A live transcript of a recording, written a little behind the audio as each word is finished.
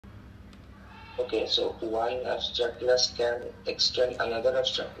Okay, so why an abstract class can extend another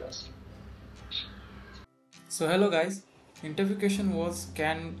abstract class? So hello guys, interview question was,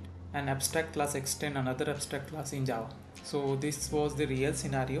 can an abstract class extend another abstract class in Java? So this was the real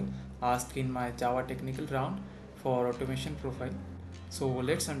scenario asked in my Java technical round for automation profile. So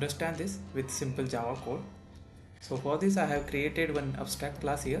let's understand this with simple Java code. So for this I have created one abstract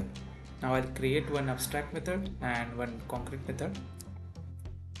class here. Now I'll create one abstract method and one concrete method.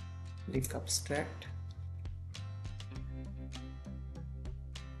 Click abstract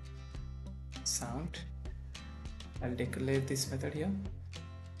sound. I'll declare this method here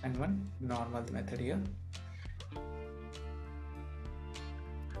and one normal method here.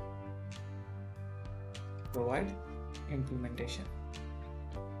 Provide implementation.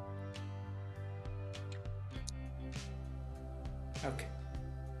 Okay,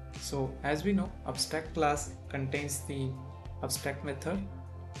 so as we know, abstract class contains the abstract method.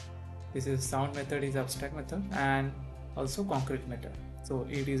 This is sound method is abstract method, and also concrete method. So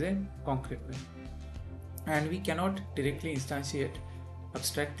it is a concrete method, and we cannot directly instantiate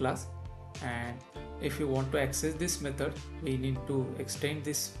abstract class. And if you want to access this method, we need to extend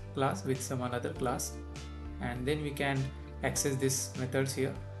this class with some another class, and then we can access these methods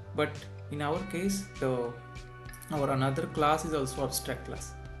here. But in our case, our another class is also abstract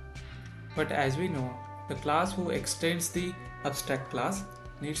class. But as we know, the class who extends the abstract class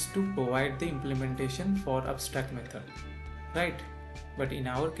needs to provide the implementation for abstract method, right? But in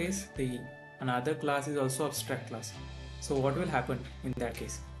our case, the another class is also abstract class. So what will happen in that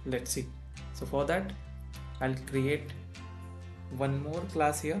case? Let's see. So for that, I'll create one more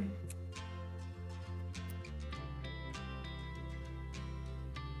class here.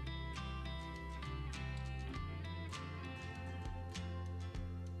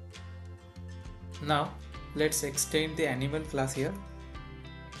 Now let's extend the animal class here.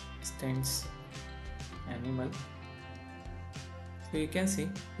 Extends animal. So you can see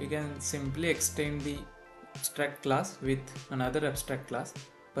we can simply extend the abstract class with another abstract class,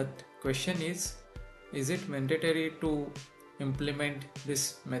 but question is it mandatory to implement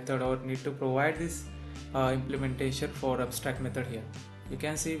this method or need to provide this implementation for abstract method here? You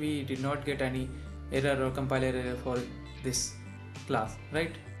can see we did not get any error or compiler error for this class,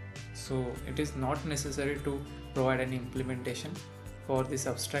 right? So it is not necessary to provide any implementation for this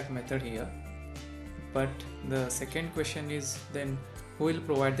abstract method here. But the second question is, then who will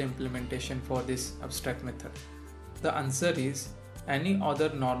provide the implementation for this abstract method? The answer is any other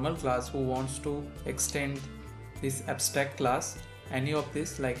normal class who wants to extend this abstract class, any of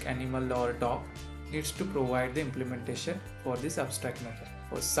this like animal or dog, needs to provide the implementation for this abstract method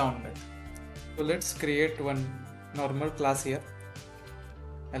or sound method. So let's create one normal class here.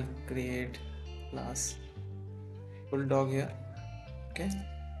 I'll create class bulldog here. Okay,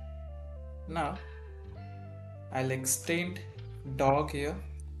 now I'll extend dog here,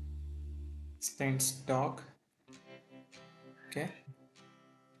 extends dog. Okay,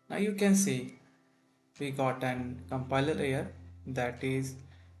 now you can see we got an compiler error, that is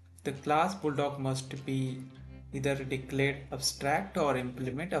the class bulldog must be either declared abstract or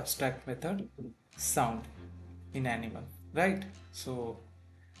implement abstract method sound in animal, right? So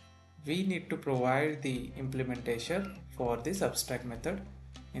we need to provide the implementation for this abstract method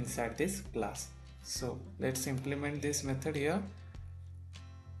inside this class. So let's implement this method here.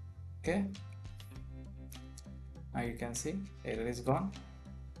 Okay, now you can see error is gone.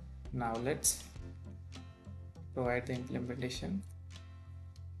 Now let's provide the implementation.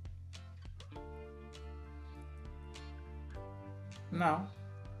 Now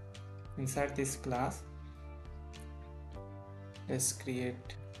inside this class, let's create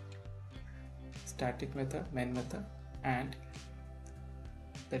static method, main method, and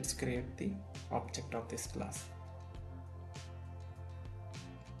let's create the object of this class.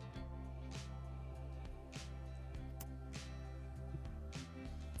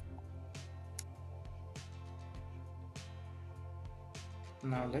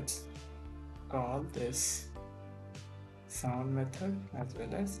 Now let's call this sound method as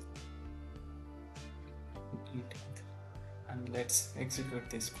well as eat, and let's execute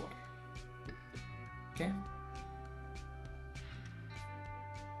this code. Okay,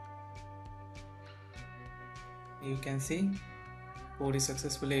 you can see code is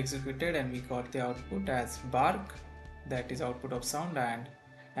successfully executed and we got the output as bark, that is output of sound, and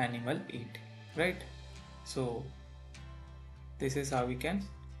animal eat, right? So this is how we can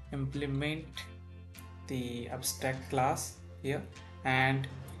implement the abstract class here. And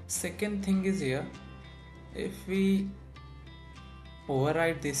second thing is here, if we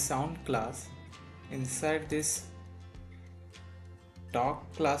override this sound class inside this dog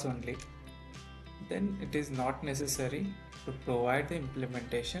class only, then it is not necessary to provide the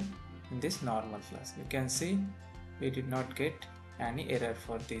implementation in this normal class. You can see we did not get any error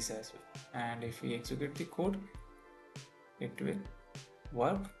for this as well, and if we execute the code, it will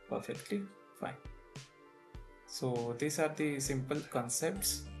work perfectly fine. So these are the simple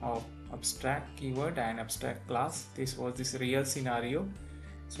concepts of abstract keyword and abstract class. This was this real scenario.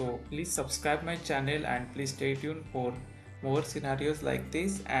 So please subscribe my channel and please stay tuned for more scenarios like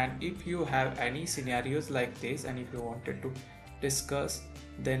this. And if you have any scenarios like this and if you wanted to discuss,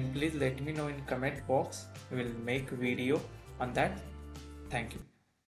 then please let me know in comment box. We will make video on that. Thank you.